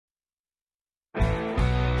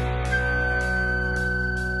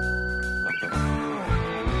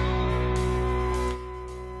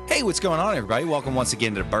Hey, what's going on, everybody? Welcome once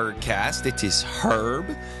again to the Birdcast. It is Herb.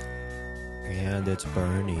 And it's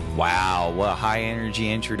Bernie. Wow, what a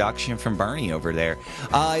high-energy introduction from Bernie over there.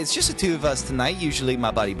 It's just the two of us tonight. Usually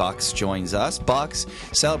my buddy Bucks joins us. Bucks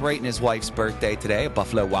celebrating his wife's birthday today at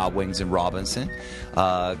Buffalo Wild Wings in Robinson.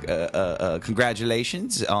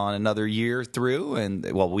 Congratulations on another year through.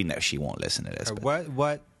 And, well, we know she won't listen to this.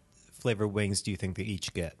 What flavor wings do you think they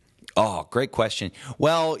each get? Oh, great question.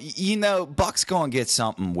 Well, you know, Buck's going to get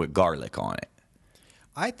something with garlic on it.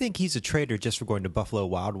 I think he's a traitor just for going to Buffalo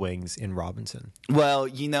Wild Wings in Robinson. Well,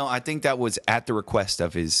 you know, I think that was at the request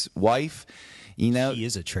of his wife. You know, He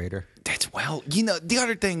is a traitor. You know, the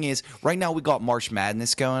other thing is, right now we got March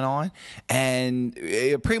Madness going on, and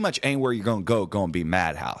pretty much anywhere you're going to be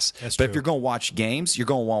Madhouse. That's but true. if you're going to watch games, you're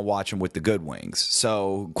going to want to watch them with the good wings.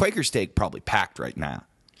 So Quaker Steak probably packed right now.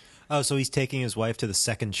 Oh, so he's taking his wife to the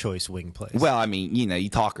second choice wing place. Well, I mean, you know, you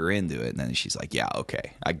talk her into it, and then she's like, yeah,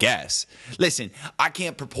 okay, I guess. Listen, I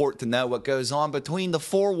can't purport to know what goes on between the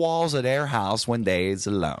four walls of their house when they is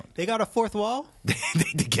alone. They got a fourth wall?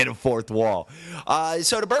 They get a fourth wall.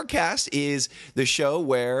 So the Birdcast is the show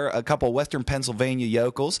where a couple of Western Pennsylvania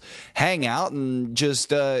yokels hang out and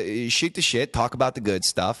just shoot the shit, talk about the good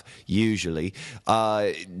stuff, usually.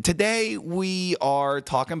 Today we are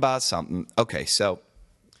talking about something. Okay, so...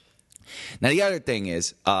 Now, the other thing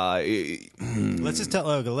is... Let's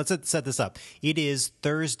set this up. It is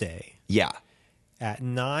Thursday yeah, at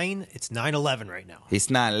 9. It's 9/11 right now. it's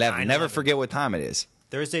 9/11. 9/11. Never forget what time it is.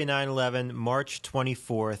 Thursday, 9/11, March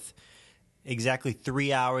 24th, exactly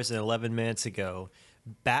 3 hours and 11 minutes ago,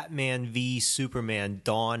 Batman v Superman: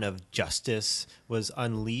 Dawn of Justice was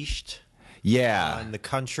unleashed Yeah, on the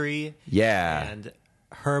country. yeah. And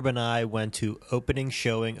Herb and I went to opening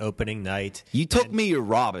night. You took me to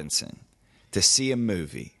Robinson to see a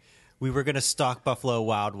movie. We were going to stalk Buffalo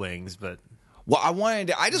Wild Wings, but Well,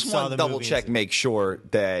 I just saw want to the double movie check, and- make sure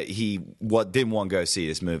that he didn't want to go see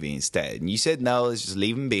this movie instead. And you said no, let's just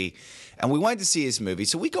leave him be. And we went to see this movie,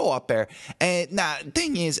 so we go up there. And now, the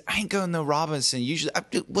thing is, I ain't going to Robinson. Usually,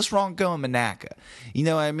 what's wrong going to Monaca? You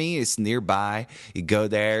know what I mean? It's nearby. You go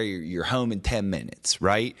there, you're home in 10 minutes,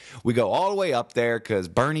 right? We go all the way up there because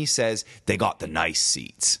Bernie says they got the nice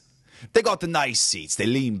seats. They got the nice seats. They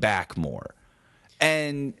lean back more.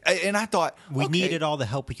 And I thought we okay. needed all the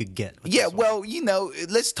help we could get. with Yeah, this one. well, you know,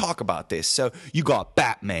 let's talk about this. So you got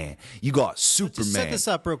Batman, you got Superman. Just set this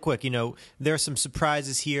up real quick. You know, there are some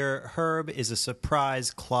surprises here. Herb is a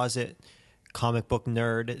surprise closet comic book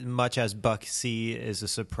nerd, much as Bucksy is a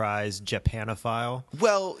surprise Japanophile.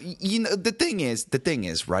 Well, you know, the thing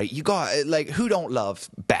is, right? You got like who don't love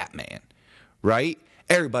Batman, right?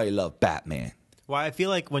 Everybody loved Batman. Well, I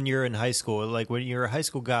feel like when you're in high school, like when you're a high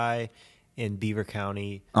school guy in Beaver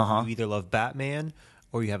County, you either love Batman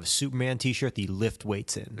or you have a Superman T-shirt that you lift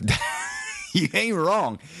weights in. You ain't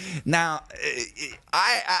wrong. Now,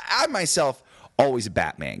 I myself always a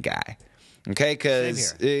Batman guy. Okay,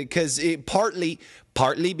 because partly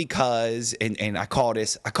because and I call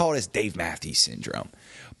this Dave Matthews syndrome.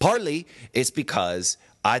 Partly it's because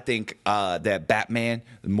I think that Batman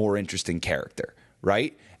the more interesting character,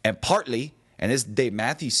 right? And partly, and this Dave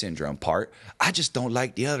Matthews syndrome part, I just don't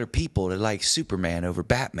like the other people that like Superman over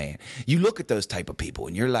Batman. You look at those type of people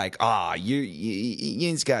and you're like,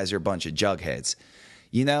 these guys are a bunch of jugheads.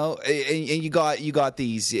 You know, and you got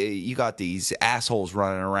these assholes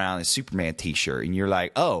running around in a Superman T-shirt, and you're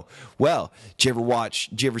like, oh, well, did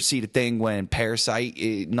you ever see the thing when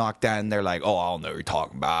Parasite knocked down? And they're like, oh, I don't know what you're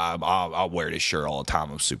talking about. I'll wear this shirt all the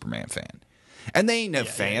time. I'm a Superman fan, and they ain't no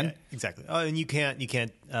fan. Yeah, exactly. Oh, and you can't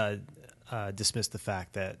dismiss the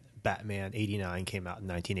fact that Batman 89 came out in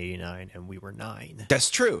 1989, and we were 9. That's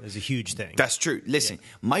true. It was a huge thing. That's true. Listen,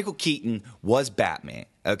 Michael Keaton was Batman.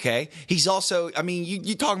 Okay, he's also. I mean,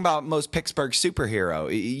 you talking about most Pittsburgh superhero?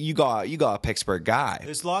 You got a Pittsburgh guy.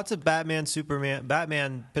 There's lots of Batman,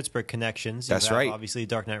 Pittsburgh connections. That's have, right. Obviously,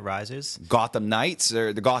 Dark Knight Rises, Gotham Knights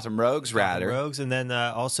or the Gotham Rogues, rather. Rogues, and then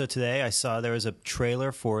also today I saw there was a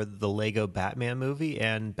trailer for the Lego Batman movie,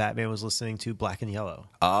 and Batman was listening to Black and Yellow.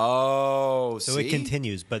 Oh, So it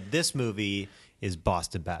continues, but this movie is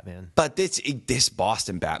Boston Batman. But this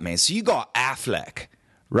Boston Batman. So you got Affleck,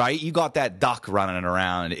 right? You got that duck running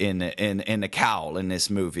around in the cowl in this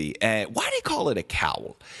movie. And why do they call it a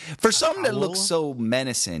cowl? For something that looks so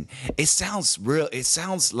menacing, it sounds real. It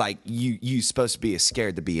sounds like you supposed to be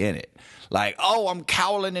scared to be in it. Like, oh, I'm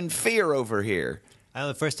cowling in fear over here. I know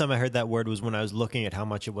the first time I heard that word was when I was looking at how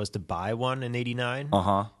much it was to buy one in '89.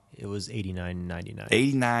 It was $89.99.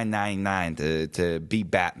 $89.99 to be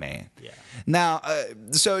Batman. Yeah. Now,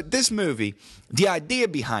 so this movie, the idea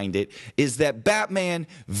behind it is that Batman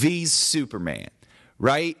vs Superman,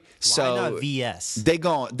 right? Why not VS? They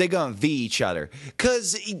gonna V each other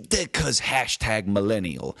cause hashtag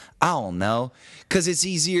millennial. I don't know, cause it's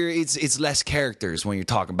easier. It's less characters when you're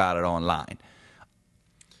talking about it online.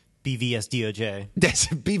 BVS DOJ. That's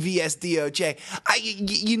BVS DOJ.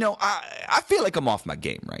 I feel like I'm off my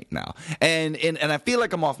game right now, and I feel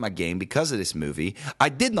like I'm off my game because of this movie. I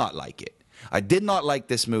did not like it. I did not like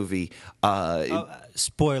this movie.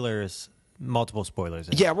 Spoilers. Multiple spoilers.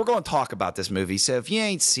 Yeah, we're going to talk about this movie. So if you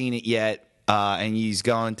ain't seen it yet, and you's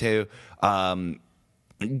going to,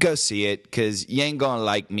 go see it, because you ain't going to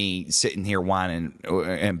like me sitting here whining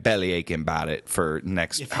and belly aching about it for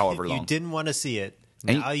however long. If you didn't want to see it,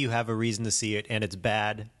 now you have a reason to see it, and it's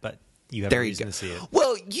bad, but you have a reason to see it.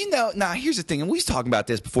 Well, now here's the thing, and we was talking about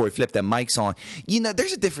this before we flipped that mics on.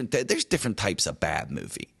 There's different types of bad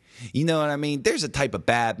movie. You know what I mean? There's a type of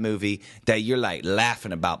bad movie that you're like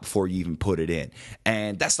laughing about before you even put it in.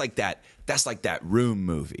 And that's like that Room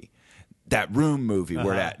movie. That Room movie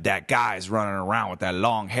where that guy's running around with that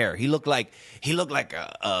long hair. He looked like a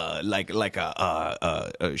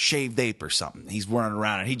shaved ape or something. He's running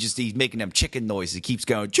around and he's making them chicken noises. He keeps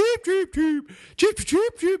going cheep cheep cheep cheep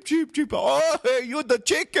cheep cheep cheep cheep. Oh, hey, you're the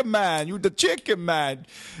chicken man. You're the chicken man.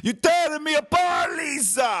 You're tearing me apart,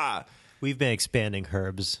 Lisa. We've been expanding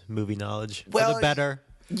Herb's movie knowledge. Well, for the better.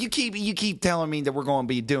 You keep telling me that we're going to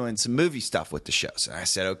be doing some movie stuff with the show. So I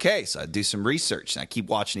said, okay. So I do some research and I keep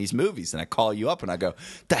watching these movies and I call you up and I go,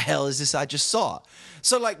 the hell is this I just saw?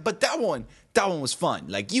 So but that one was fun.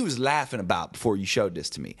 Like you was laughing about before you showed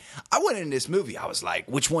this to me. I went in this movie. I was like,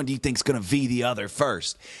 which one do you think's going to V the other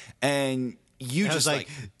first? And you just like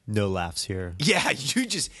no laughs here. Yeah, you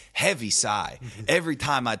just heavy sigh every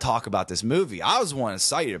time I talk about this movie. I was one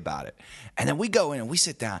excited about it. And then we go in and we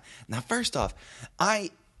sit down. Now, first off,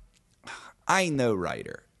 I ain't no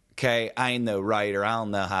writer, okay? I ain't no writer. I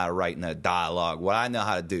don't know how to write no dialogue. What I know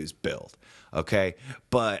how to do is build, okay?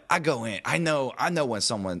 But I go in. I know when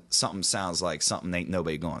something sounds like something ain't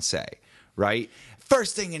nobody gonna say, right?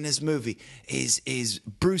 First thing in this movie is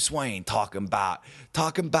Bruce Wayne talking about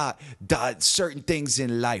certain things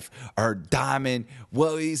in life are diamond.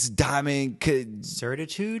 Well, he's diamond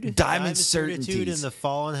certitude. Diamond certainties. And the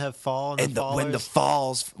fallen have fallen. And when the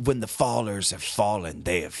fallers have fallen,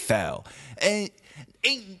 they have fell. And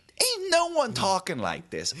ain't no one talking like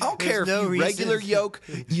this. I don't care if you regular yoke,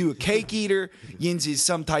 you a cake eater, you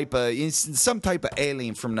some type of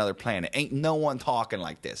alien from another planet. Ain't no one talking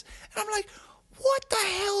like this. And I'm like, what the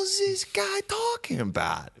hell is this guy talking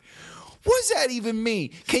about? What does that even mean?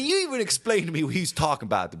 Can you even explain to me what he's talking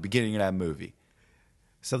about at the beginning of that movie?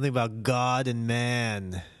 Something about God and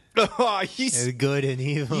man. Oh, good and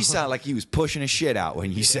evil. You sound like he was pushing his shit out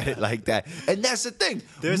when you said it like that. And that's the thing.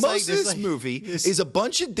 Most of this movie is a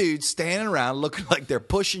bunch of dudes standing around looking like they're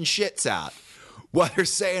pushing shits out while they're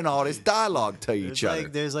saying all this dialogue to each other.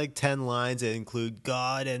 There's 10 lines that include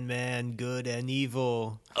God and man, good and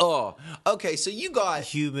evil. Oh, okay. So you got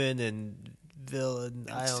human and villain.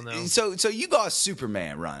 I don't know. So you got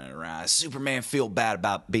Superman running around. Superman feel bad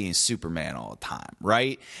about being Superman all the time,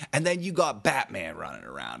 right? And then you got Batman running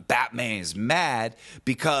around. Batman is mad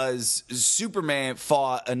because Superman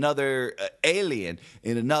fought another alien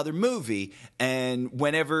in another movie, and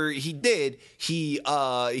whenever he did, he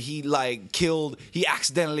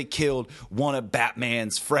accidentally killed one of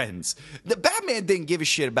Batman's friends. The Batman didn't give a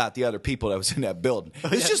shit about the other people that was in that building.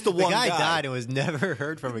 It's just the one guy. The guy died and was never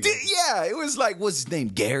heard from again. Yeah, it was like, what's his name?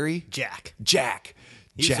 Gary? Jack.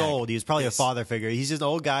 He's old. He was probably a father figure. He's just an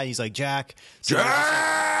old guy. He's like, Jack. So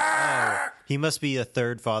he must be a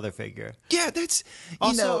third father figure. Yeah, that's...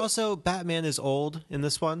 Also, Batman is old in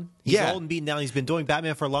this one. He's old and beaten down. He's been doing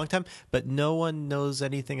Batman for a long time, but no one knows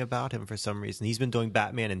anything about him for some reason. He's been doing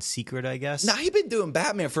Batman in secret, I guess. Nah, he's been doing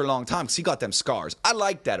Batman for a long time because he got them scars. I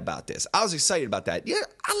like that about this. I was excited about that. Yeah,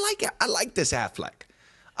 I like it. I like this Affleck.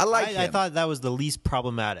 I thought that was the least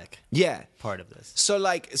problematic part of this. So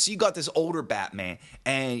you got this older Batman,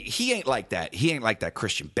 and he ain't like that. He ain't like that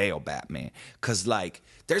Christian Bale Batman. Because,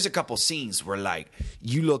 there's a couple scenes where,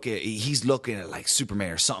 he's looking at,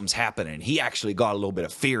 Superman or something's happening. He actually got a little bit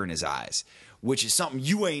of fear in his eyes, which is something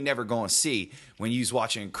you ain't never going to see when you's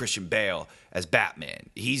watching Christian Bale as Batman.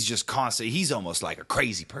 He's just constantly, he's almost like a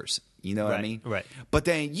crazy person. You know what I mean? Right. But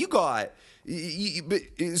then you got,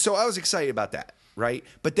 so I was excited about that. Right,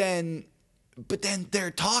 but then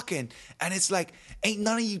they're talking, and it's like, ain't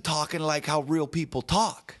none of you talking like how real people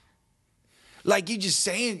talk. Like you just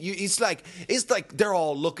saying, it's like they're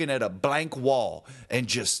all looking at a blank wall and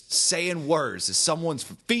just saying words as someone's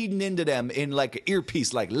feeding into them in like an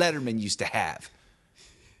earpiece, like Letterman used to have.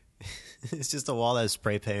 It's just a wall that has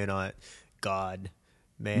spray paint on it. God,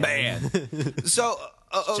 Man. So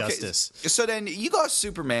okay. Justice. So then you got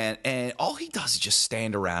Superman, and all he does is just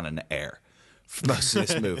stand around in the air for most of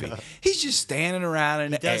this movie. He's just standing around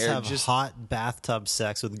in the Does air. have Just hot bathtub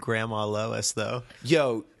sex with Grandma Lois, though.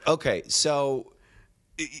 yo, okay. So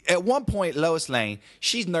at one point, Lois Lane,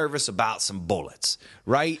 she's nervous about some bullets,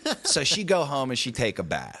 right? So she go home and she take a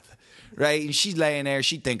bath. Right, and she's laying there.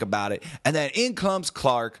 She think about it, and then in comes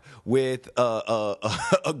Clark with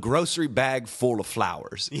a grocery bag full of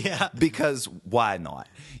flowers. Yeah, because why not?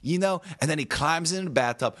 You know. And then he climbs into the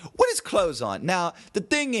bathtub with his clothes on. Now the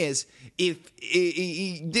thing is, if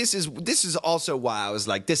this is also why I was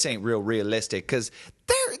like, this ain't realistic, because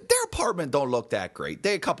their apartment don't look that great.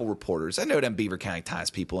 They a couple reporters. I know them Beaver County Times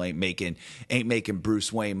people ain't making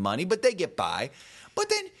Bruce Wayne money, but they get by. But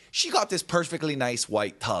then she got this perfectly nice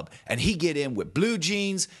white tub, and he get in with blue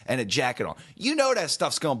jeans and a jacket on. You know that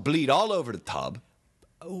stuff's going to bleed all over the tub.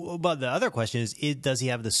 But the other question is, does he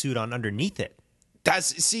have the suit on underneath it?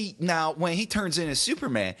 See, now, when he turns in as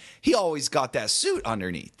Superman, he always got that suit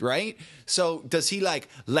underneath, right? So does he, like,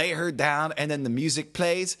 lay her down, and then the music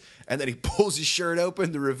plays, and then he pulls his shirt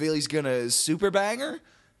open to reveal he's going to super bang her?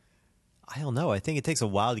 I don't know. I think it takes a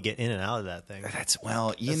while to get in and out of that thing.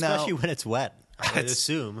 Especially when it's wet. I would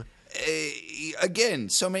assume. Again,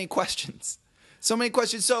 so many questions. So,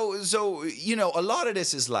 a lot of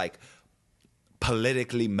this is like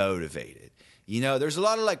politically motivated. There's a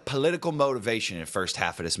lot of like political motivation in the first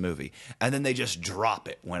half of this movie, and then they just drop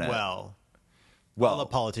it when all the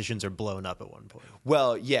politicians are blown up at one point.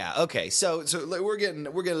 Well, yeah, okay. So we're getting a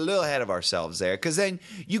little ahead of ourselves there, because then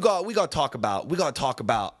we got to talk about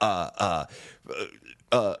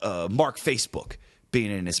Mark Facebook being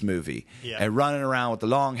in this movie and running around with the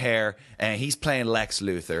long hair, and he's playing Lex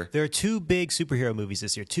Luthor. There are two big superhero movies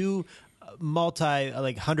this year. Two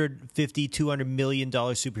like $150, $200 million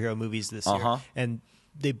superhero movies this year. And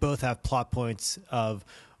they both have plot points of,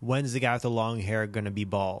 when's the guy with the long hair going to be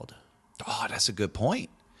bald? Oh, that's a good point.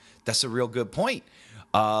 That's a real good point.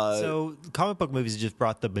 So comic book movies just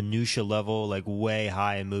brought the minutia level like way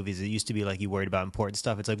high in movies. It used to be like you worried about important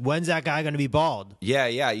stuff. It's like, when's that guy going to be bald? Yeah.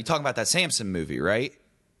 You talking about that Samson movie, right?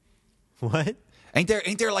 What? Ain't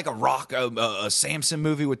there like a Samson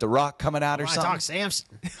movie with The Rock coming out or something? I talk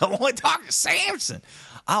Samson. I want to talk to Samson.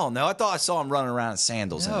 I don't know. I thought I saw him running around in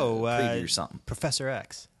sandals in a preview or something. Professor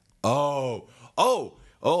X. Oh,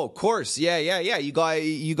 of course. Yeah.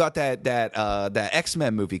 You got that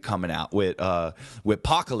X-Men movie coming out with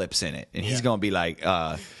Apocalypse in it, and he's gonna be like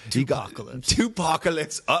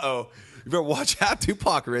Tupacalypse. Uh-oh. You better watch out.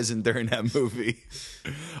 Tupac isn't during that movie.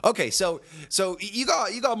 Okay, so you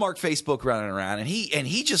got Mark Facebook running around, and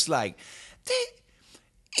he just like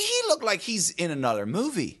he looked like he's in another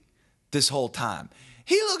movie this whole time.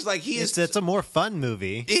 He looks like he is. It's a more fun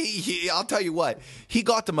movie. I'll tell you what. He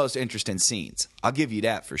got the most interesting scenes. I'll give you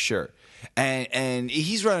that for sure. And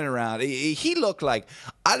he's running around. He looked like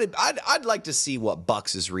I'd like to see what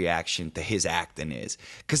Bucks' reaction to his acting is,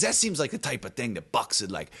 because that seems like the type of thing that Bucks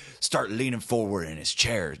would like start leaning forward in his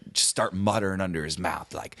chair, just start muttering under his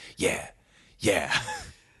mouth like, yeah.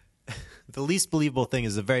 The least believable thing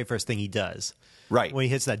is the very first thing he does. Right. When he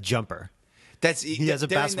hits that jumper. He has a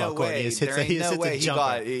basketball court.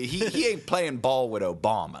 He ain't playing ball with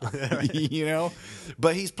Obama,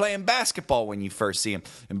 But he's playing basketball when you first see him.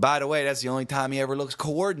 And by the way, that's the only time he ever looks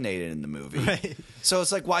coordinated in the movie. Right. So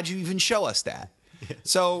it's like, why'd you even show us that? Yeah.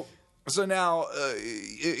 So now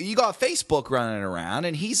you got Facebook running around,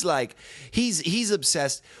 and he's like, he's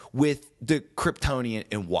obsessed with the Kryptonian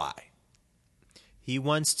and why. He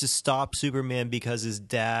wants to stop Superman because his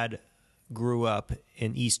dad grew up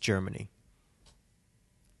in East Germany.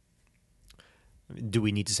 Do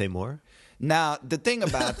we need to say more? Now, the thing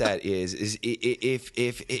about that is if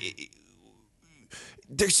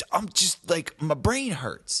there's, I'm just like, my brain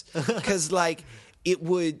hurts, because like it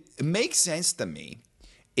would make sense to me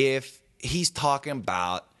if he's talking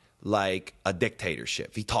about like a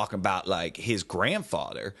dictatorship. He's talking about like his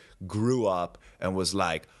grandfather grew up and was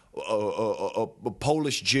like a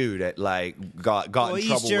Polish Jew that like got in trouble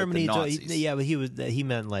East Germany, with the Nazis. But he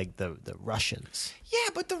meant like the Russians. Yeah,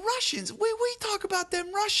 but the Russians, we talk about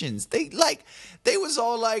them Russians. They was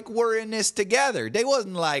all like, we're in this together. They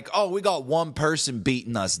wasn't like, oh, we got one person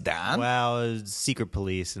beating us down. Well, it was secret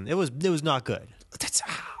police, and it was not good. That's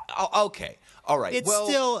okay. All right. It's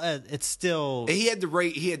still.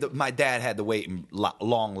 My dad had to wait in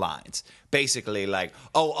long lines. Basically, like,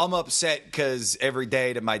 oh, I'm upset because every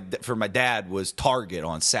day for my dad was Target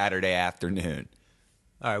on Saturday afternoon.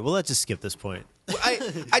 All right. Well, let's just skip this point.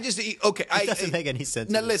 I just okay. It doesn't make any sense.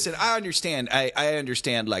 Now listen, I understand. I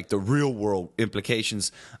understand like the real world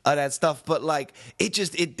implications of that stuff, but like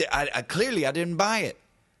I clearly I didn't buy it.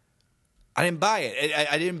 I didn't buy it.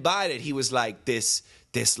 I didn't buy that he was like this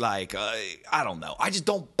like I don't know. I just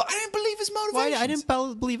don't. I didn't believe his motivations. Well, I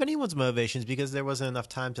didn't believe anyone's motivations because there wasn't enough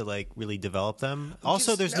time to like really develop them.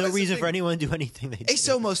 Also, there's no reason for anyone to do anything they do. It's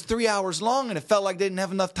almost 3 hours long, and it felt like they didn't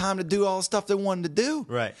have enough time to do all the stuff they wanted to do.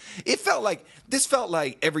 Right. It felt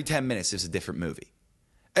like every 10 minutes is a different movie.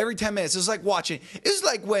 Every 10 minutes, it was like watching. It was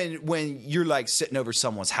like when you're like sitting over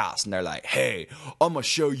someone's house and they're like, "Hey, I'm gonna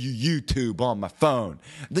show you YouTube on my phone."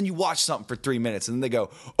 Then you watch something for 3 minutes and then they go,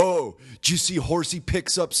 "Oh, did you see Horsey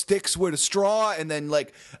picks up sticks with a straw?" And then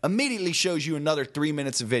like immediately shows you another 3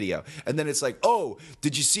 minutes of video. And then it's like, "Oh,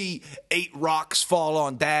 did you see 8 rocks fall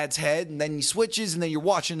on Dad's head?" And then he switches and then you're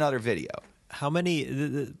watching another video. How many?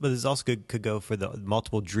 But this also could go for the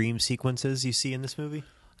multiple dream sequences you see in this movie.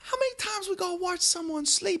 How many times we go watch someone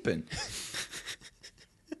sleeping?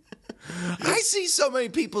 I see so many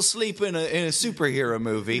people sleep in a superhero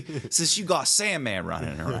movie since you got Sandman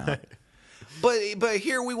running around. But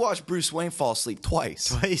here we watch Bruce Wayne fall asleep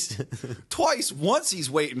twice. Twice. Once he's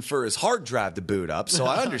waiting for his hard drive to boot up, so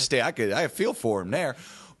I understand. I feel for him there.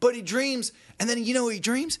 But he dreams, and then you know what he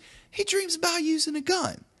dreams? He dreams about using a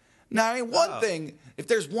gun. Now, thing. If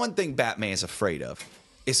there's one thing Batman's afraid of,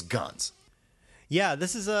 it's guns. Yeah,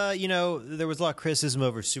 this is there was a lot of criticism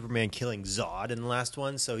over Superman killing Zod in the last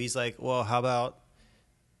one, so he's like, well, how about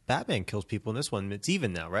Batman kills people in this one? It's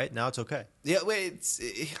even now, right? Now it's okay. Yeah,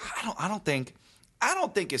 I don't think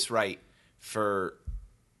it's right for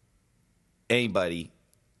any of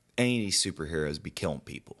these superheroes be killing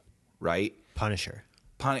people, right? Punisher.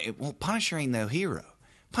 Punisher ain't no hero.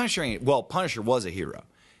 Punisher was a hero.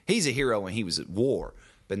 He's a hero when he was at war.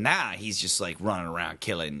 But now he's just like running around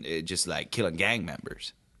killing gang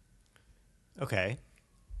members. Okay.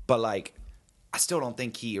 But like, I still don't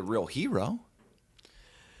think he a real hero.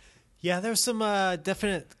 Yeah, there's some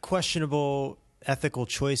definite questionable ethical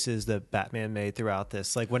choices that Batman made throughout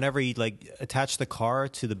this. Like whenever he like attached the car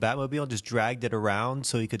to the Batmobile, just dragged it around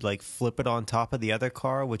so he could like flip it on top of the other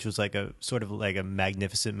car, which was like a sort of like a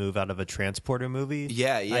magnificent move out of a Transporter movie.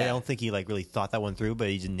 Yeah. I don't think he like really thought that one through, but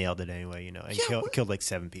he just nailed it anyway, and killed like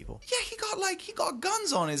 7 people. Yeah, he got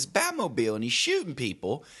guns on his Batmobile and he's shooting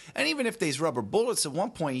people. And even if there's rubber bullets, at one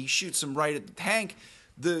point he shoots them right at the tank.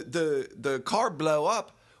 The car blow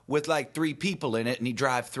up with like 3 people in it, and he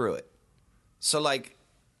drive through it. So like,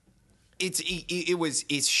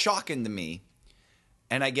 it's shocking to me,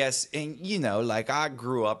 and I guess, and you know, like I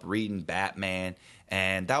grew up reading Batman,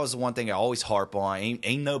 and that was the one thing I always harp on.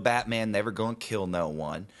 Ain't no Batman never gonna kill no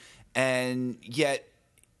one, and yet,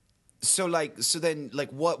 so then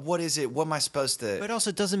what is it? What am I supposed to? But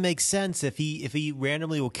also, it doesn't make sense if he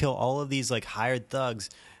randomly will kill all of these like hired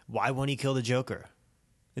thugs. Why won't he kill the Joker?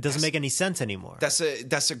 It doesn't make any sense anymore. That's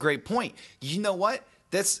a great point. You know what?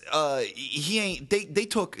 That's he ain't. They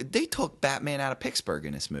took Batman out of Pittsburgh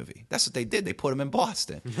in this movie. That's what they did. They put him in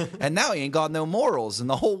Boston, and now he ain't got no morals, and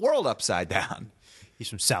the whole world upside down. He's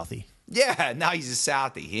from Southie. Yeah, now he's a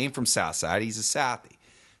Southie. He ain't from Southside. He's a Southie.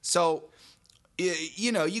 So,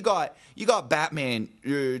 you know, you got Batman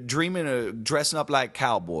dreaming of dressing up like a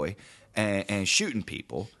cowboy and shooting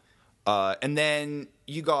people, and then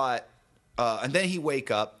you got, and then he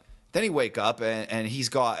wake up. Then he wake up and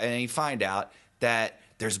he find out that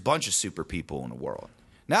there's a bunch of super people in the world.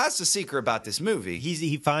 Now, that's the secret about this movie.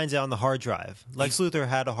 He finds out on the hard drive. Lex Luthor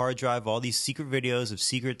had a hard drive, all these secret videos of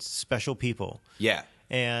secret special people. Yeah.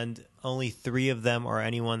 And only 3 of them are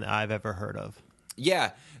anyone that I've ever heard of.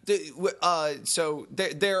 Yeah. So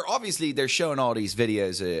they're obviously they're showing all these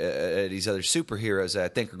videos of these other superheroes that I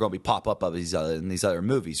think are going to be pop up of in these other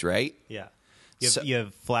movies, right? Yeah. You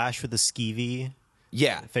have Flash with the skeevy.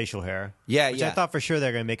 Yeah, facial hair. Yeah, which I thought for sure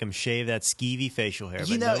they're gonna make him shave that skeevy facial hair.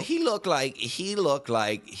 You know, no. he looked like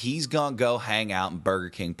he's gonna go hang out in Burger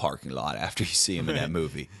King parking lot after you see him in that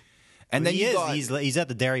movie. And then he's at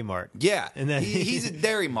the Dairy Mart. Yeah, and then he's at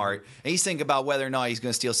Dairy Mart, and he's thinking about whether or not he's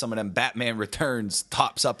gonna steal some of them Batman Returns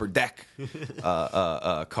Tops Upper Deck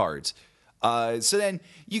cards. So then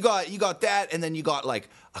you got that, and then you got like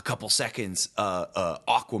a couple seconds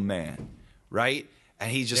Aquaman, right? And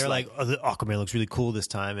he's just like oh, the Aquaman looks really cool this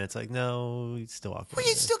time. And it's like, no, he's still Aquaman. Well,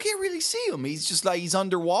 you still can't really see him. He's just like he's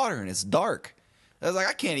underwater and it's dark. I was like,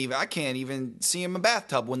 I can't even see him in a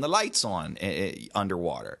bathtub when the light's on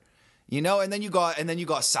underwater, you know. And then you got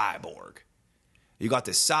Cyborg. You got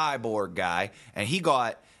this Cyborg guy, and he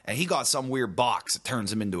got some weird box that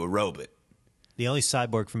turns him into a robot. The only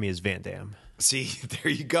Cyborg for me is Van Damme. See,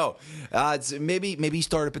 there you go. Maybe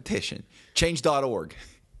start a petition. Change.org.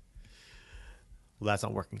 Well, that's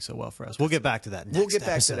not working so well for us. We'll get back to that next We'll get back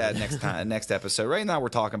episode. to that next episode. Right now, we're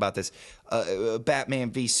talking about this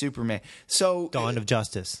Batman v Superman. So Dawn of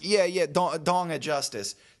Justice. Yeah, Dawn of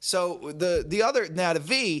Justice. So the other now the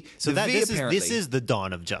V. So the V this is the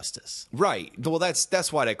Dawn of Justice, right? Well,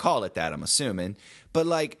 that's why they call it that. I'm assuming, but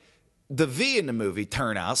like the V in the movie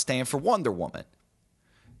turnout stand for Wonder Woman.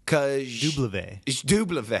 W. It's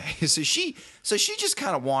W. So she just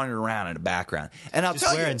kind of wandered around in the background, and I'll just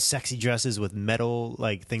tell wearing you, sexy dresses with metal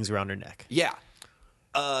like things around her neck. yeah.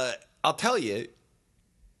 I'll tell you,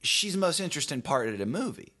 she's the most interesting part of the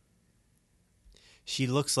movie. She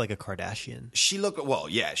looks like a Kardashian. She looked like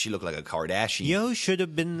a Kardashian. You know who should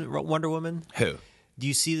have been Wonder Woman? Who? Do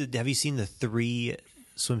you see have you seen the 3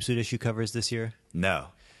 swimsuit issue covers this year? No.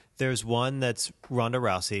 There's one that's Ronda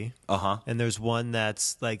Rousey. Uh-huh. And there's one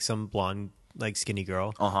that's like some blonde, like skinny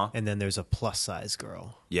girl. Uh-huh. And then there's a plus size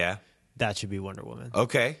girl. Yeah. That should be Wonder Woman.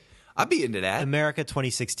 Okay. I'd be into that. America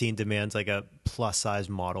 2016 demands like a plus size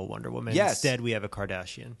model Wonder Woman. Yes. Instead, we have a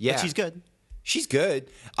Kardashian. Yeah. But she's good. She's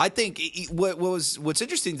good. I think what's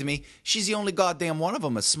interesting to me, she's the only goddamn one of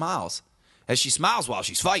them that smiles. As she smiles while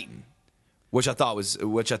she's fighting. Which I thought was fun.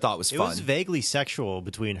 It was vaguely sexual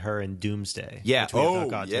between her and Doomsday. Yeah. which we have not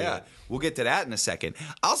got to yet. We'll get to that in a second.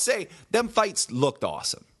 I'll say them fights looked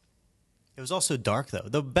awesome. It was also dark, though.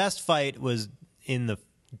 The best fight was in the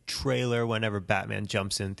trailer whenever Batman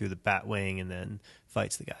jumps in through the Batwing and then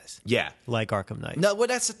fights the guys. Yeah. Like Arkham Knight. No, well,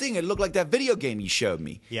 that's the thing. It looked like that video game you showed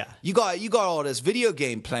me. Yeah. You got all this video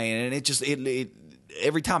game playing, and it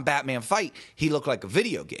every time Batman fight, he looked like a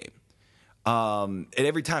video game. And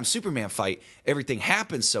every time Superman fight, everything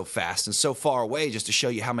happens so fast and so far away just to show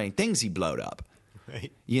you how many things he blowed up.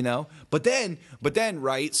 Right. You know? But then,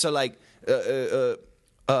 right, so like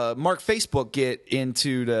Mark Facebook get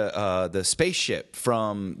into the spaceship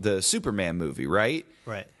from the Superman movie, right?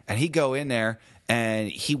 Right. And he go in there and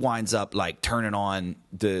he winds up like turning on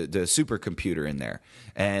the supercomputer in there.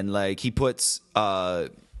 And like he puts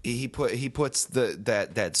that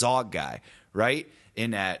Zog guy, right?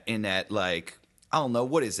 In that like I don't know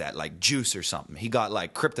what is that, like juice or something. He got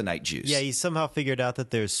like kryptonite juice. Yeah, he somehow figured out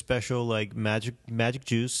that there's special like magic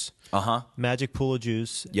juice. Magic pool of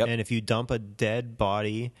juice. Yep. And if you dump a dead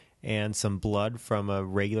body and some blood from a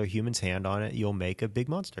regular human's hand on it, you'll make a big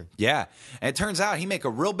monster. Yeah. And it turns out he make a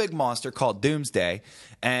real big monster called Doomsday.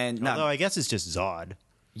 And although I guess it's just Zod.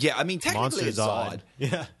 Yeah, I mean technically Monster it's Zod.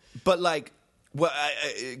 Yeah. But like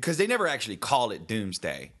because they never actually call it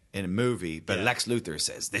Doomsday in a movie, but Yeah. Lex Luthor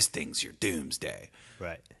says this thing's your Doomsday.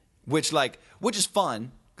 Right. Which is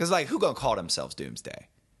fun because like who gonna call themselves Doomsday?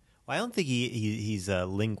 Well, I don't think he's a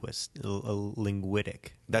linguist,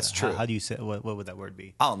 linguitic. That's true. How do you say what would that word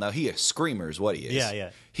be? I don't know. He a screamer is what he is. Yeah.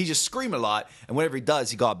 He just scream a lot, and whenever he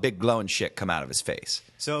does, he got big glowing shit come out of his face.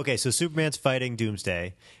 So Superman's fighting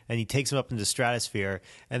Doomsday, and he takes him up into the stratosphere,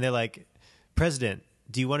 and they're like, "President,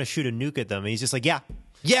 do you want to shoot a nuke at them?" And he's just like, "Yeah."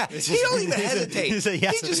 Yeah, he don't even hesitate. He's like,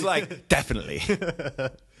 yes. He's just like, definitely.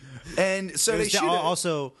 And so they shoot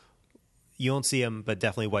also, you won't see him, but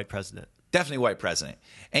definitely white president. Definitely white president.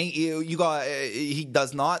 And you got he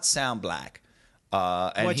does not sound black.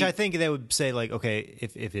 Which I think they would say, like, okay,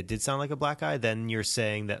 if it did sound like a black guy, then you're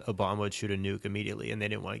saying that Obama would shoot a nuke immediately, and they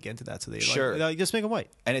didn't want to get into that, so they like just make him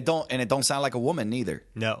white. And it don't sound like a woman neither.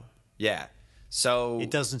 No. Yeah. So it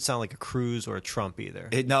doesn't sound like a Cruz or a Trump either.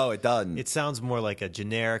 No, it doesn't. It sounds more like a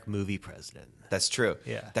generic movie president. That's true.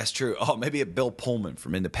 Yeah. That's true. Oh, maybe a Bill Pullman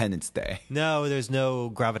from Independence Day. No, there's no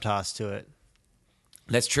gravitas to it.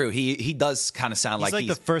 That's true. He does kind of sound he's like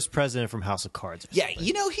the first president from House of Cards. Yeah,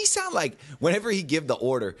 he sound like whenever he give the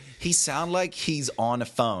order, he sound like he's on the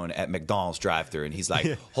phone at McDonald's drive-thru, and he's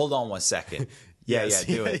like, "Hold on one second. Yeah,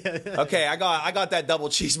 do it. Yeah. Okay, I got that double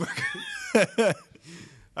cheeseburger."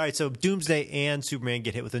 All right, so Doomsday and Superman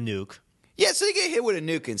get hit with a nuke. Yeah, so they get hit with a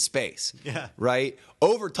nuke in space. Yeah. Right?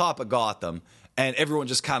 Over top of Gotham, and everyone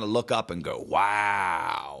just kind of look up and go,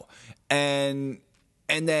 "Wow."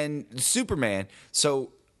 And then Superman,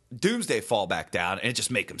 so Doomsday fall back down, and it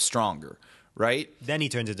just make him stronger, right? Then he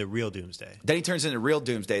turns into real Doomsday. Then he turns into real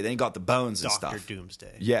Doomsday. Then he got the bones and stuff. Dr.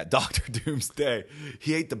 Doomsday. Yeah, Dr. Doomsday.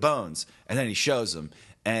 He ate the bones, and then he shows them.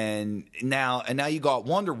 And now you got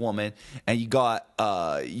Wonder Woman, and you got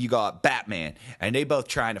Batman, and they both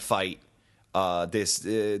trying to fight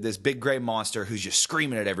this big gray monster who's just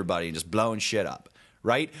screaming at everybody and just blowing shit up.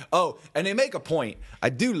 Right? Oh, and they make a point. I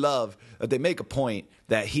do love that they make a point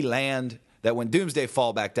that that when Doomsday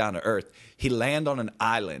fall back down to Earth, he land on an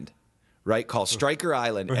island, right, called Stryker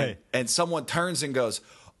Island, right. and someone turns and goes,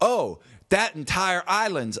 "Oh, That entire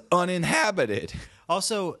island's uninhabited.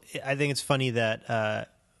 Also, I think it's funny that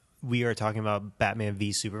we are talking about Batman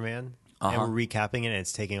v Superman, and we're recapping it, and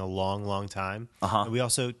it's taking a long, long time. And we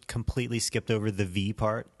also completely skipped over the V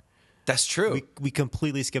part. That's true. We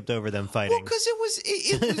completely skipped over them fighting. Well, because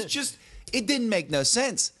it was just, it didn't make no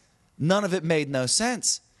sense. None of it made no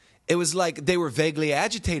sense. It was like they were vaguely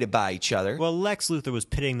agitated by each other. Well, Lex Luthor was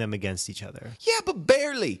pitting them against each other. Yeah, but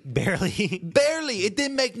barely. Barely. Barely. It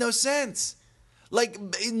didn't make no sense. Like,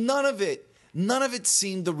 none of it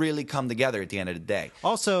seemed to really come together at the end of the day.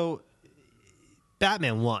 Also,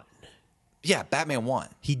 Batman won. Yeah, Batman won.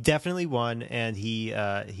 He definitely won, and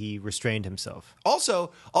he restrained himself.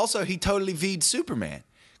 Also, he totally V'd Superman.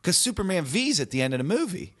 Because Superman V's at the end of the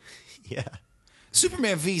movie. Yeah.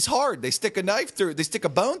 Superman V's hard. They stick a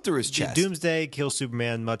bone through his chest. Doomsday kills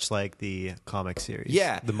Superman, much like the comic series.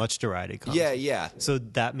 Yeah. The much derided comic. Yeah. So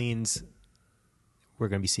that means we're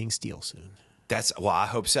going to be seeing Steel soon. I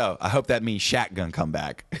hope so. I hope that means Shaq gonna come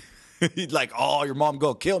back. Like, oh, your mom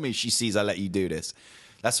gonna kill me. She sees I let you do this.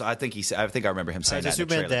 That's what I think he said. I think I remember him saying that. So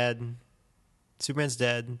Superman's dead. Superman's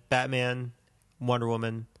dead. Batman, Wonder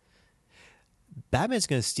Woman. Batman's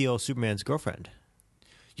going to steal Superman's girlfriend.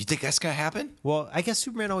 You think that's going to happen? Well, I guess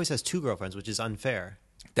Superman always has two girlfriends, which is unfair.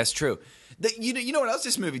 That's true. You know what else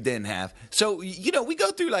this movie didn't have? So, we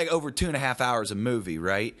go through like over 2.5 hours of movie,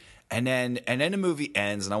 right? And then the movie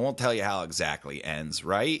ends, and I won't tell you how exactly ends,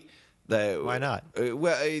 right? Why not?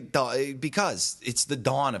 Because it's the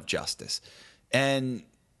dawn of justice. And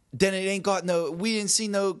then it ain't got we didn't see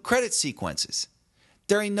no credit sequences.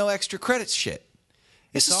 There ain't no extra credits shit.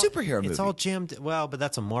 It's a superhero movie. It's all jammed. Well, but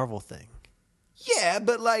that's a Marvel thing. Yeah,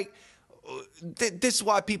 but like, this is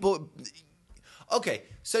why people. Okay,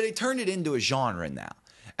 so they turned it into a genre now,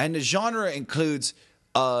 and the genre includes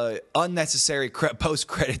unnecessary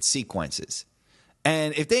post-credit sequences.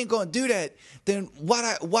 And if they ain't going to do that, then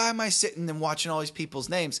why am I sitting and watching all these people's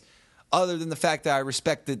names, other than the fact that I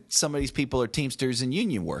respect that some of these people are Teamsters and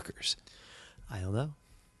union workers? I don't know.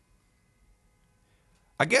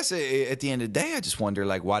 I guess at the end of the day, I just wonder,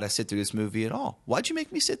 like, why'd I sit through this movie at all? Why'd you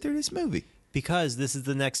make me sit through this movie? Because this is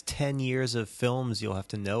the next 10 years of films you'll have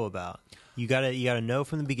to know about. You gotta know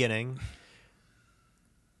from the beginning.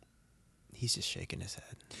 He's just shaking his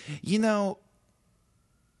head.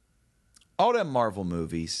 All them Marvel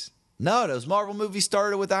movies. No, those Marvel movies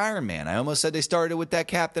started with Iron Man. I almost said they started with that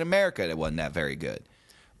Captain America that wasn't that very good.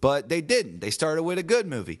 But they didn't. They started with a good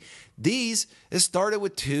movie. It started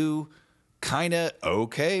with two kind of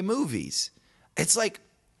okay movies. It's like,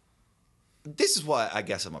 this is why I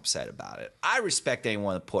guess I'm upset about it. I respect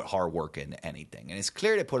anyone that put hard work into anything. And it's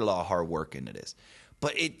clear they put a lot of hard work into this.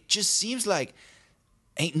 But it just seems like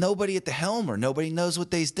ain't nobody at the helm or nobody knows what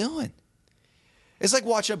they's doing. It's like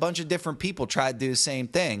watching a bunch of different people try to do the same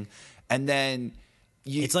thing. And then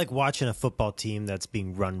it's like watching a football team that's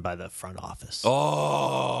being run by the front office.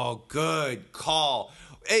 Oh, good call.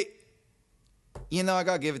 Hey, I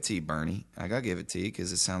got to give it to you, Bernie. I got to give it to you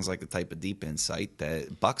because it sounds like the type of deep insight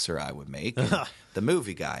that Bucks or I would make. The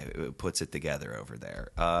movie guy who puts it together over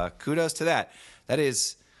there. Kudos to that. That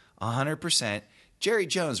is 100% Jerry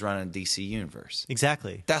Jones running DC Universe.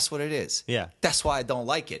 Exactly. That's what it is. Yeah. That's why I don't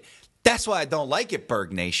like it. That's why I don't like it,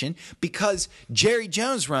 Berg Nation, because Jerry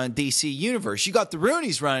Jones running DC Universe. You got the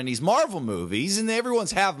Roonies running these Marvel movies, and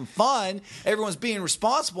everyone's having fun. Everyone's being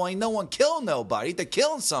responsible. Ain't no one killing nobody. If they're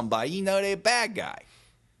killing somebody, they're a bad guy.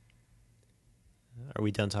 Are we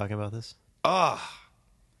done talking about this? Oh,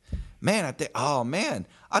 man, I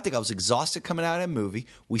think I was exhausted coming out of that movie.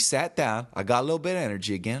 We sat down. I got a little bit of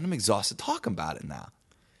energy again. I'm exhausted talking about it now.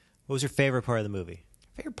 What was your favorite part of the movie?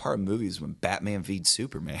 Favorite part of the movie is when Batman v'd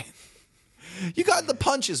Superman. You got the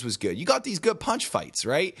punches was good. You got these good punch fights,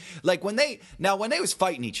 right? Like when they was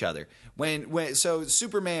fighting each other. So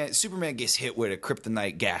Superman gets hit with a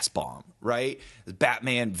kryptonite gas bomb, right?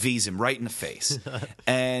 Batman V's him right in the face,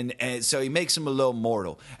 and so he makes him a little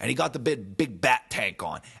mortal. And he got the big bat tank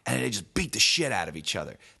on, and they just beat the shit out of each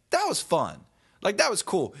other. That was fun. Like, that was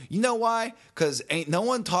cool. You know why? Because ain't no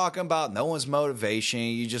one talking about no one's motivation.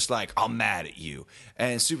 You just like, I'm mad at you.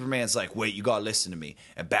 And Superman's like, wait, you got to listen to me.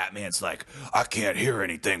 And Batman's like, I can't hear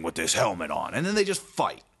anything with this helmet on. And then they just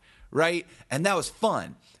fight, right? And that was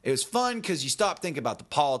fun. It was fun because you stopped thinking about the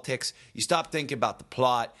politics. You stopped thinking about the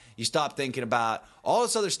plot. You stopped thinking about all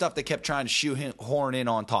this other stuff they kept trying to shoehorn in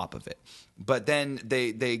on top of it. But then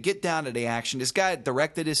they get down to the action. This guy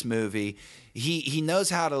directed this movie. He knows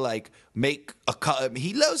how to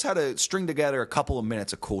he knows how to string together a couple of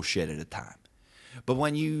minutes of cool shit at a time. But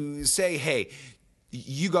when you say, hey,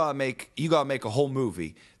 you gotta make a whole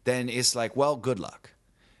movie, then it's like, well, good luck.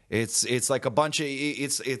 It's like a bunch of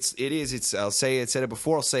I'll say said it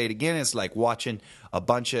before. I'll say it again. It's like watching a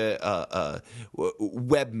bunch of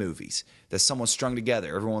web movies that someone strung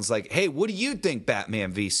together. Everyone's like, "Hey, what do you think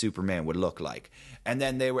Batman v Superman would look like?" And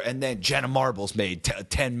then Jenna Marbles made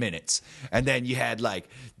 10 minutes, and then you had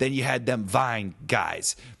them Vine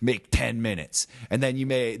guys make 10 minutes, and then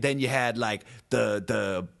you had like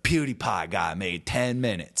the PewDiePie guy made 10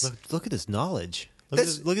 minutes. Look at this knowledge. Look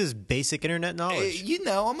at this basic internet knowledge.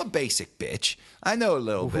 I'm a basic bitch. I know a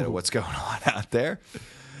little bit of what's going on out there.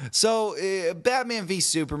 So, Batman v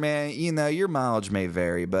Superman, your mileage may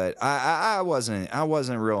vary, but I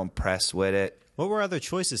wasn't real impressed with it. What were other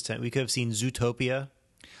choices? We could have seen Zootopia.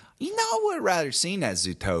 I would have rather seen that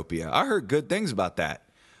Zootopia. I heard good things about that.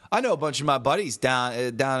 I know a bunch of my buddies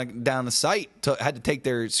down the site had to take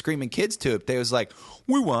their screaming kids to it. They was like,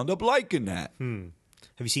 we wound up liking that. Have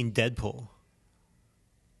you seen Deadpool?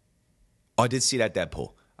 Oh, I did see that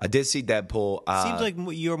Deadpool. Seems like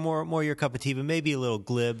you're more your cup of tea, but maybe a little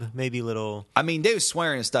glib, maybe a little. I mean, they was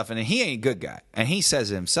swearing and stuff, and he ain't a good guy. And he says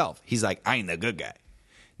it himself. He's like, I ain't the good guy.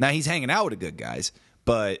 Now, he's hanging out with the good guys,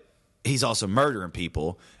 but he's also murdering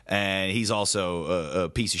people, and he's also a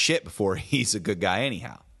piece of shit before he's a good guy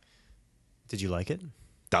anyhow. Did you like it?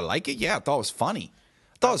 Did I like it? Yeah, I thought it was funny.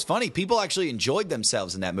 People actually enjoyed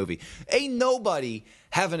themselves in that movie. Ain't nobody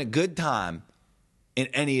having a good time in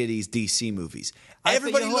any of these DC movies.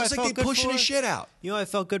 Everybody looks like they're pushing the shit out. You know what I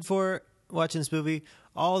felt good for watching this movie?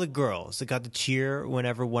 All the girls that got to cheer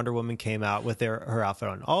whenever Wonder Woman came out with her outfit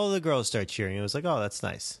on. All the girls started cheering. It was like, oh, that's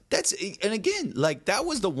nice. And again, like that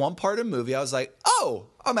was the one part of the movie I was like, oh,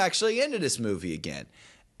 I'm actually into this movie again.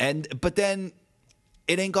 But then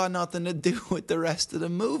it ain't got nothing to do with the rest of the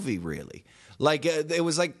movie, really. Like it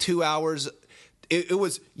was like 2 hours. It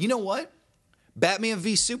was, you know what? Batman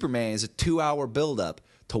v Superman is a 2-hour buildup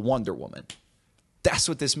to Wonder Woman. That's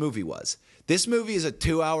what this movie was. This movie is a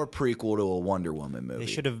 2-hour prequel to a Wonder Woman movie.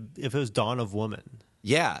 They should have, if it was Dawn of Woman.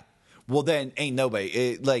 Yeah. Well, then ain't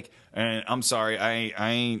nobody I'm sorry,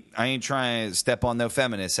 I ain't trying to step on no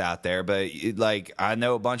feminists out there, but I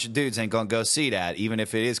know a bunch of dudes ain't gonna go see that, even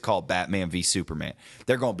if it is called Batman v Superman.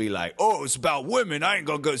 They're gonna be like, oh, it's about women. I ain't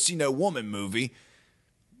gonna go see no woman movie.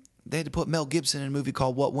 They had to put Mel Gibson in a movie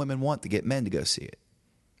called What Women Want to get men to go see it.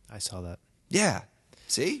 I saw that. Yeah.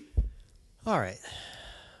 See? All right.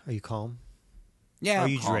 Are you calm? Yeah. Are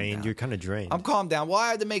you drained? Down. You're kind of drained. I'm calmed down. Well,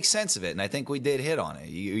 I had to make sense of it, and I think we did hit on it.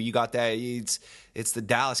 You got that. It's the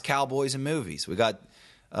Dallas Cowboys in movies. We got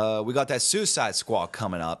that Suicide Squad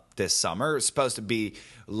coming up this summer. It's supposed to be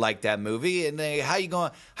like that movie. And how you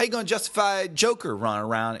going to justify Joker running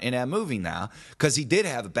around in that movie now? Because he did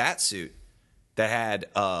have a bat suit that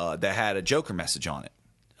had a Joker message on it.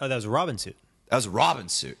 Oh, that was a Robin suit. That was a Robin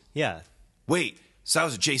suit. Yeah. Wait, so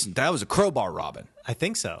that was a Crowbar Robin. I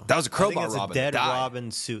think so. That was a Crowbar Robin. Robin. A dead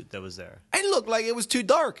Robin suit that was there. It looked like it was too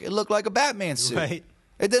dark. It looked like a Batman suit. Right.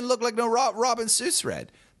 It didn't look like no Robin suit's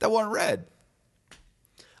red. That wasn't red.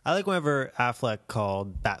 I like whenever Batfleck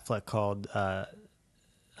called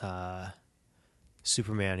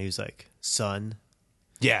Superman. He was like, son.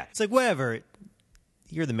 Yeah. It's like, whatever.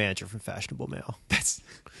 You're the manager from Fashionable Mail.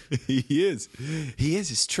 He is.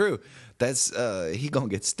 It's true. He gonna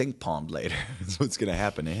get stink palmed later. That's what's gonna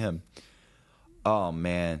happen to him. Oh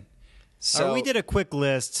man. So we did a quick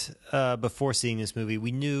list before seeing this movie.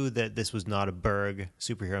 We knew that this was not a Berg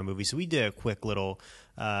superhero movie, so we did a quick little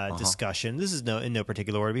discussion. This is in no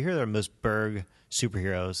particular order. But here are the most Berg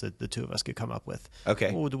superheroes that the two of us could come up with.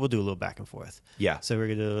 Okay. We'll do a little back and forth. Yeah. So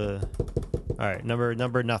we're gonna all right.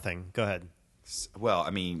 Number nothing. Go ahead. Well, I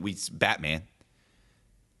mean, Batman.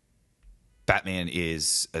 Batman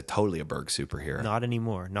is totally a Berg superhero. Not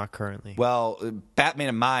anymore. Not currently. Well, Batman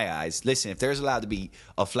in my eyes, listen, if there's allowed to be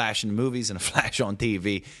a Flash in the movies and a Flash on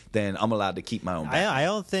TV, then I'm allowed to keep my own Batman. I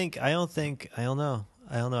don't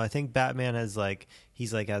know. I think Batman has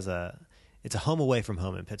it's a home away from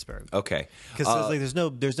home in Pittsburgh. Okay. Because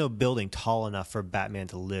there's no building tall enough for Batman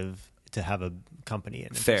to have a company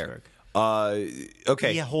in fair. Pittsburgh.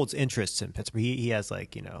 Okay. He holds interests in Pittsburgh. He has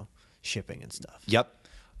shipping and stuff. Yep.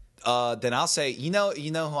 Then I'll say, you know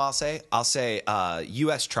who I'll say? I'll say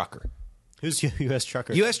U.S. Trucker. Who's U.S.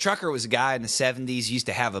 Trucker? U.S. Trucker was a guy in the 70s, used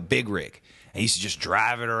to have a big rig. And he used to just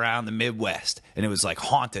drive it around the Midwest. And it was like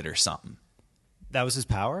haunted or something. That was his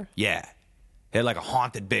power? Yeah. He had like a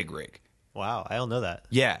haunted big rig. Wow, I don't know that.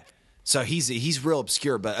 Yeah. So he's real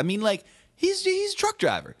obscure. But, I mean, he's a truck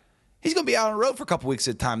driver. He's going to be out on the road for a couple weeks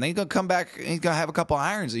at a time. Then he's going to come back and he's going to have a couple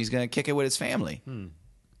irons and he's going to kick it with his family.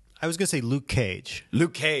 I was going to say Luke Cage.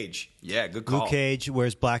 Luke Cage. Yeah, good call. Luke Cage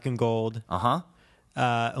wears black and gold. Uh-huh.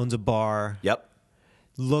 Owns a bar. Yep.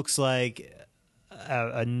 Looks like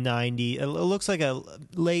a 90. It looks like a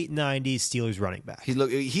late 90s Steelers running back. He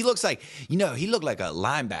looks like, he looked like a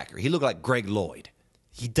linebacker. He looked like Greg Lloyd.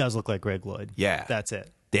 He does look like Greg Lloyd. Yeah. That's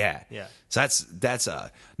it. Yeah. Yeah. So that's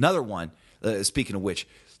another one. Speaking of which,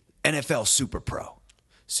 NFL Super Pro.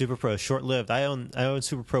 Super Pro, short-lived. I own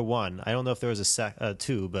Super Pro 1. I don't know if there was a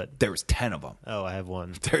 2, but There was 10 of them. oh, I have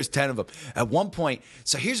 1. There's 10 of them. At one point,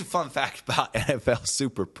 so here's a fun fact about NFL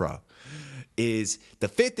Super Pro is the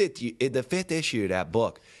fifth issue of that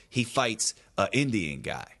book, he fights an Indian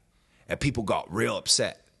guy. And people got real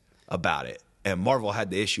upset about it. And Marvel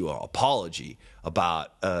had to issue an apology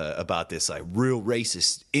about this like real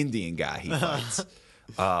racist Indian guy he fights.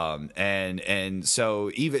 And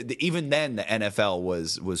so even then the NFL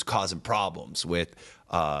was causing problems with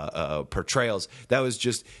portrayals. That was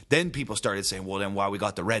just then people started saying, well, then why we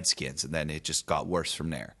got the Redskins, and then it just got worse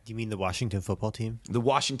from there. Do you mean the Washington football team? The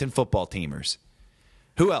Washington football teamers.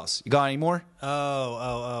 Who else? You got any more?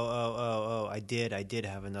 Oh! I did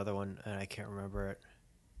have another one, and I can't remember it.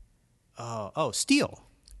 Steel.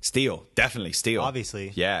 Steel, definitely Steel.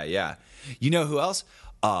 Obviously, yeah. You know who else?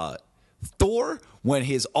 Thor, when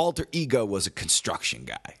his alter ego was a construction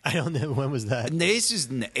guy. I don't know, when was that? And this is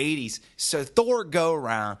in the 80s. So Thor go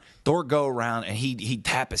around, and he'd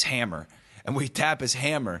tap his hammer. And when he tap his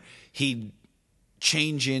hammer, he'd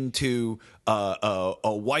change into a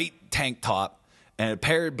white tank top and a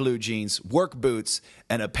pair of blue jeans, work boots,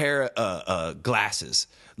 and a pair of glasses.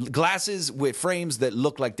 Glasses with frames that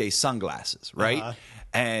look like they sunglasses, right? Uh-huh.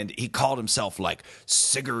 And he called himself like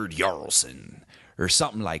Sigurd Jarlsson or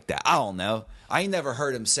something like that. I don't know. I ain't never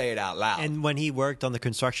heard him say it out loud. And when he worked on the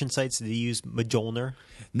construction sites, did he use Mjolnir?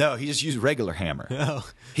 No, he just used regular hammer. Oh.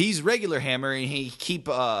 He's regular hammer, and he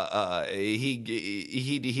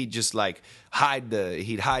just like hide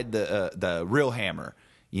the real hammer.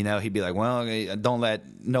 You know, he'd be like, well, don't let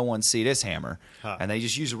no one see this hammer. Huh. And they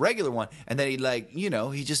just use a regular one. And then he'd like,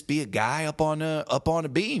 he'd just be a guy up on the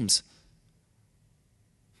beams.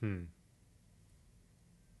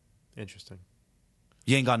 Interesting.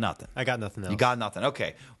 You ain't got nothing. I got nothing else. You got nothing.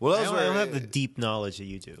 Okay. Well, I don't have the deep knowledge that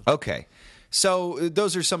you do. Okay. So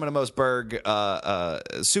those are some of the most Berg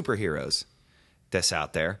superheroes that's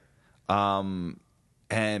out there. And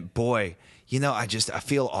boy, I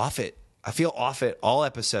feel off it. I feel off it all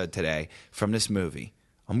episode today from this movie.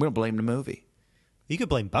 I'm going to blame the movie. You could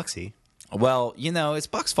blame Bucksy. Well, it's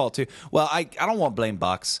Buck's fault too. Well, I don't want to blame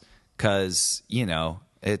Bucks because,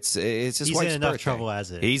 it's his he's wife's in enough birthday. Trouble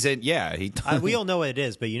as it. He's in, yeah. We all know what it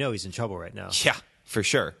is, but he's in trouble right now. Yeah, for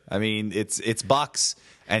sure. I mean, it's Bucks,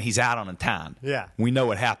 and he's out on a town. Yeah, we know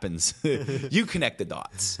what happens. You connect the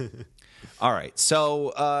dots. All right.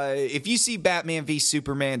 So if you see Batman v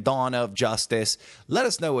Superman: Dawn of Justice, let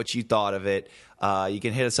us know what you thought of it. You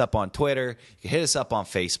can hit us up on Twitter. You can hit us up on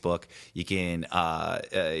Facebook. You can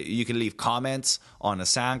leave comments on the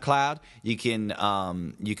SoundCloud. You can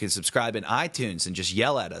subscribe in iTunes and just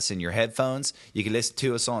yell at us in your headphones. You can listen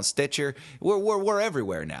to us on Stitcher. We're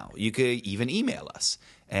everywhere now. You could even email us,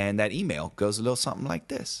 and that email goes a little something like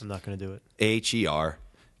this. I'm not going to do it.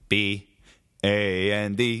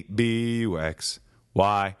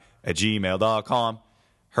 HERBANDBUXY@gmail.com.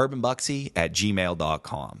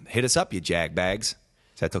 HerbandBucksy@gmail.com. Hit us up, you jagbags.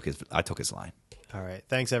 So I took his line. All right.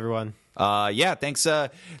 Thanks, everyone. Thanks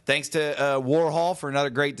to Warhol for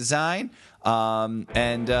another great design.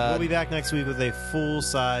 We'll be back next week with a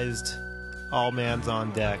full-sized All Men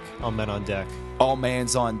on Deck. All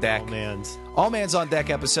Man's on Deck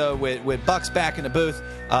episode with Bucks back in the booth.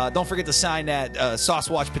 Don't forget to sign that Sauce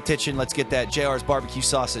Watch petition. Let's get that JR's barbecue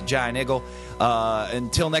sauce at Giant Eagle.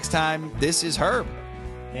 Until next time, this is Herb.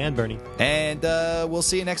 And Bernie. And we'll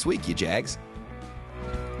see you next week, you Jags.